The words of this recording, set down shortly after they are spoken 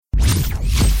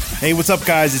Hey, what's up,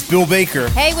 guys? It's Bill Baker.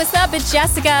 Hey, what's up? It's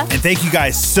Jessica. And thank you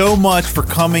guys so much for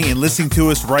coming and listening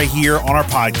to us right here on our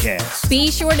podcast.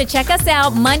 Be sure to check us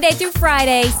out Monday through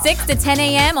Friday, 6 to 10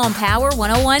 a.m. on Power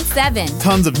 101.7.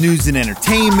 Tons of news and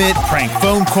entertainment, prank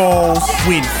phone calls,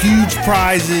 win huge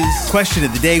prizes, question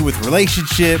of the day with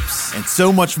relationships, and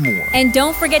so much more. And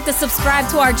don't forget to subscribe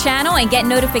to our channel and get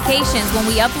notifications when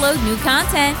we upload new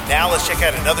content. Now let's check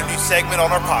out another new segment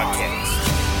on our podcast.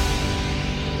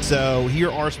 So here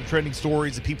are some trending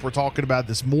stories that people were talking about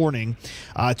this morning.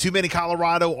 Two men in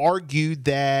Colorado argued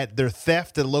that their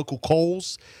theft at a local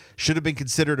Kohl's should have been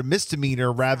considered a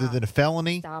misdemeanor rather than a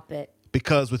felony. Stop it.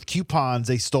 Because with coupons,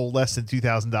 they stole less than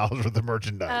 $2,000 worth of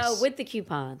merchandise. Oh, with the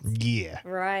coupons. Yeah.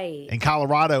 Right. In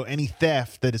Colorado, any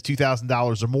theft that is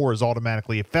 $2,000 or more is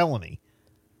automatically a felony.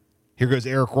 Here goes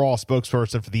Eric Ross,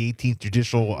 spokesperson for the 18th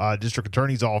Judicial District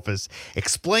Attorney's Office,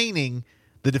 explaining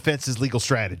the defense's legal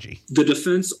strategy. The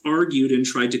defense argued and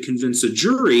tried to convince a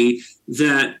jury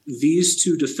that these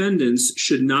two defendants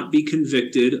should not be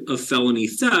convicted of felony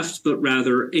theft, but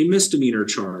rather a misdemeanor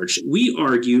charge. We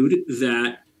argued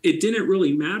that it didn't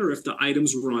really matter if the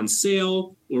items were on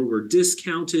sale or were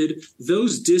discounted.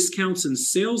 Those discounts and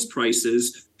sales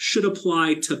prices should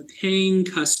apply to paying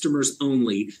customers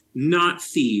only, not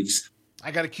thieves. I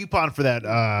got a coupon for that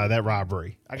that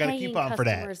robbery. I got a coupon for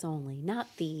that. Customers only, not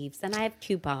thieves. And I have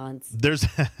coupons. There's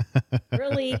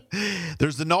Really?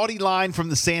 There's the naughty line from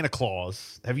the Santa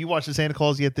Claus. Have you watched the Santa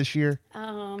Claus yet this year?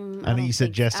 I know you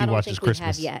said Jesse watches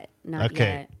Christmas. We have yet. Not okay,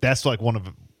 yet. That's like one of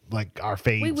our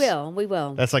faves. We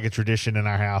will. That's like a tradition in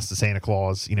our house. The Santa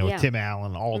Claus, with Tim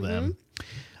Allen, all them.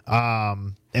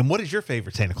 And what is your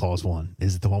favorite Santa Claus one?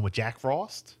 Is it the one with Jack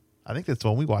Frost? I think that's the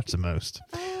one we watch the most.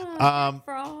 Jack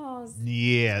Frost.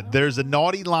 Yeah, there's a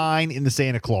naughty line in the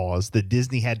Santa Claus that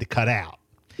Disney had to cut out.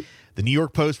 The New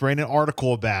York Post ran an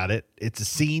article about it. It's a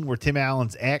scene where Tim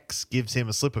Allen's ex gives him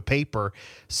a slip of paper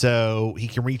so he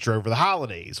can reach her over the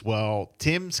holidays. Well,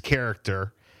 Tim's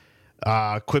character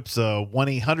quips a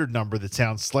 1-800 number that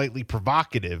sounds slightly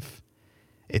provocative.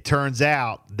 It turns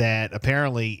out that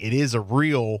apparently it is a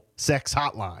real sex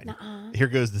hotline. Nuh-uh. Here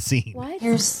goes the scene. What?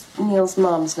 Here's Neil's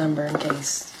mom's number in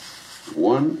case.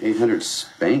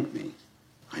 1-800-SPANK-ME.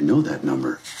 I know that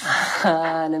number.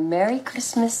 And a Merry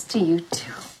Christmas to you,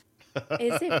 too.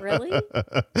 Is it really?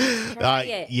 Try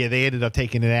it. Yeah, they ended up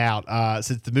taking it out.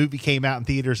 Since the movie came out in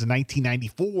theaters in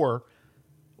 1994,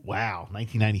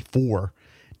 1994,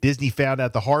 Disney found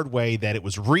out the hard way that it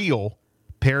was real.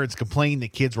 Parents complained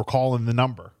that kids were calling the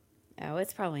number. Oh,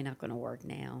 it's probably not going to work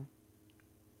now.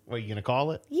 What, are you going to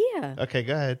call it? Yeah. Okay,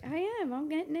 go ahead. I am. I'm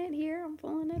getting it here. I'm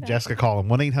pulling it up. Jessica, call them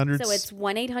 1-800. So it's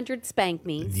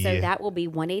 1-800-SPANK-ME. Yeah. So that will be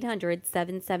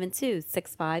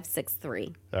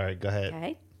 1-800-772-6563. All right, go ahead.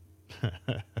 Okay.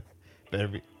 Better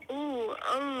be.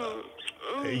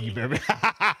 You better be.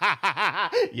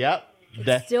 Yep.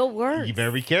 That Still works. You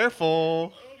better be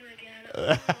careful.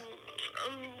 I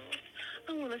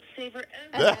want to savor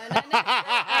All right.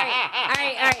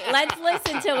 Let's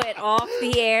listen to it off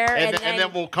the air. And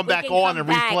then we'll come back on and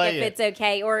replay if it. it's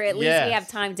okay. Or at least Yes. we have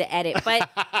time to edit. But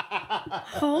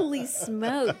holy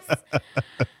smokes.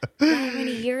 How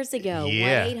many years ago?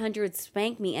 Yeah.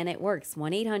 1-800-SPANK-ME, and it works.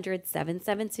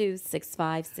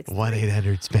 1-800-772-6563.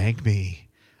 1-800-SPANK-ME.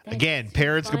 Again,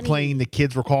 parents complained the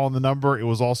kids were calling the number. It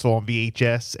was also on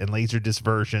VHS and Laserdisc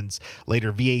versions.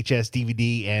 Later, VHS,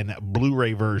 DVD, and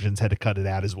Blu-ray versions had to cut it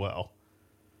out as well.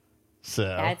 So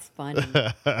That's funny.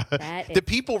 Do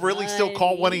people really still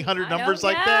call 1-800 numbers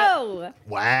like that?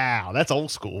 Wow, that's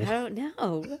old school. I don't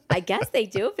know. I guess they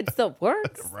do if it still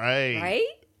works. Right.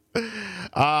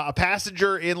 A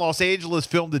passenger in Los Angeles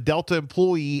filmed a Delta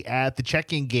employee at the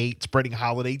check-in gate spreading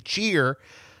holiday cheer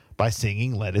by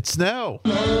singing Let It Snow.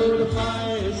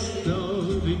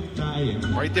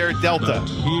 Right there at Delta.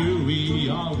 Here we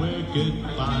are, where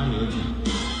goodbye.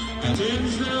 And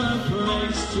there's no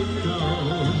place to go.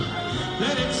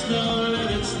 Let it snow,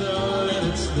 let it snow, let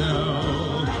it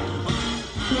snow.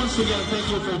 Once again,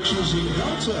 thank you for choosing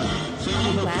Delta. Thank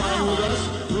you for flying with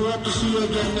us. We hope to see you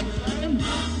again next time.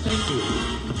 Thank you.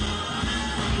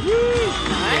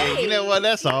 Yeah, you know what?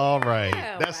 That's all right.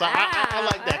 That's I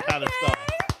like that kind of stuff.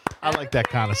 I like that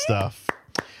kind of stuff.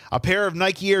 A pair of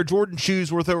Nike Air Jordan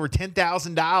shoes worth over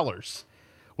 $10,000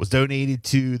 was donated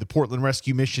to the Portland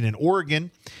Rescue Mission in Oregon.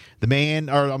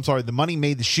 The money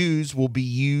made the shoes will be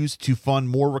used to fund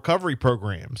more recovery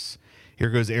programs. Here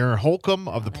goes Aaron Holcomb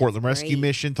of the Portland Rescue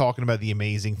Mission talking about the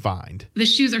amazing find. The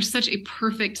shoes are such a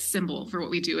perfect symbol for what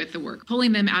we do at the work,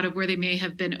 pulling them out of where they may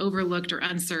have been overlooked or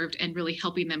unserved and really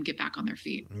helping them get back on their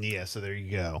feet. Yeah, so there you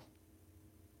go.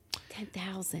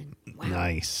 10,000. Wow.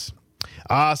 Nice.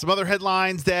 Some other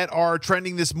headlines that are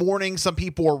trending this morning. Some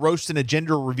people are roasting a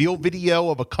gender reveal video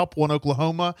of a couple in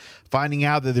Oklahoma finding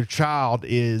out that their child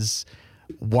is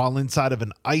while inside of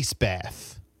an ice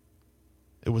bath.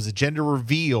 It was a gender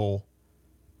reveal,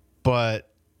 but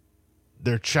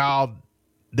their child,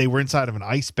 they were inside of an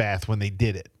ice bath when they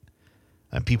did it.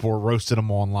 And people were roasting them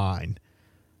online.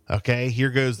 Okay, here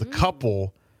goes the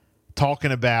couple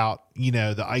talking about,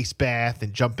 the ice bath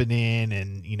and jumping in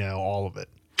and, all of it.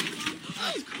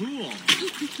 That's cool.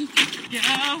 Yeah.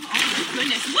 Oh, my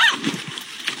goodness. Whoa!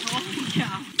 Oh,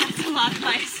 yeah. That's a lot of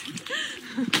ice.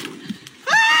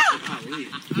 Oh,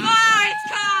 it's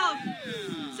cold.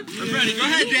 I'm ready. Go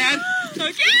ahead, Dad.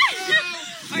 Okay.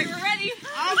 All right, we're ready.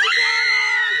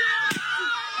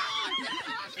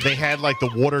 They had like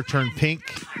the water turned pink,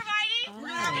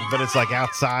 but it's like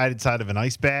outside inside of an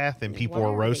ice bath, and people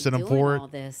were roasting them for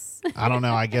it. I don't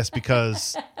know. I guess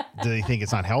because do they think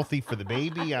it's not healthy for the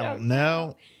baby? I don't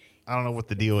know. I don't know what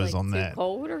the deal is on that.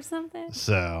 Cold or something?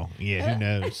 So yeah, who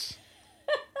knows?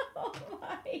 Oh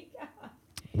my God.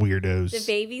 Weirdos. The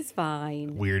baby's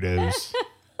fine. Weirdos.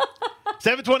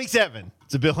 7:27.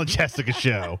 It's a Bill and Jessica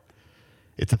show.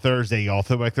 It's a Thursday, y'all.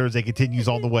 Throwback Thursday continues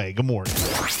all the way. Good morning.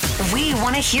 We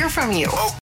want to hear from you.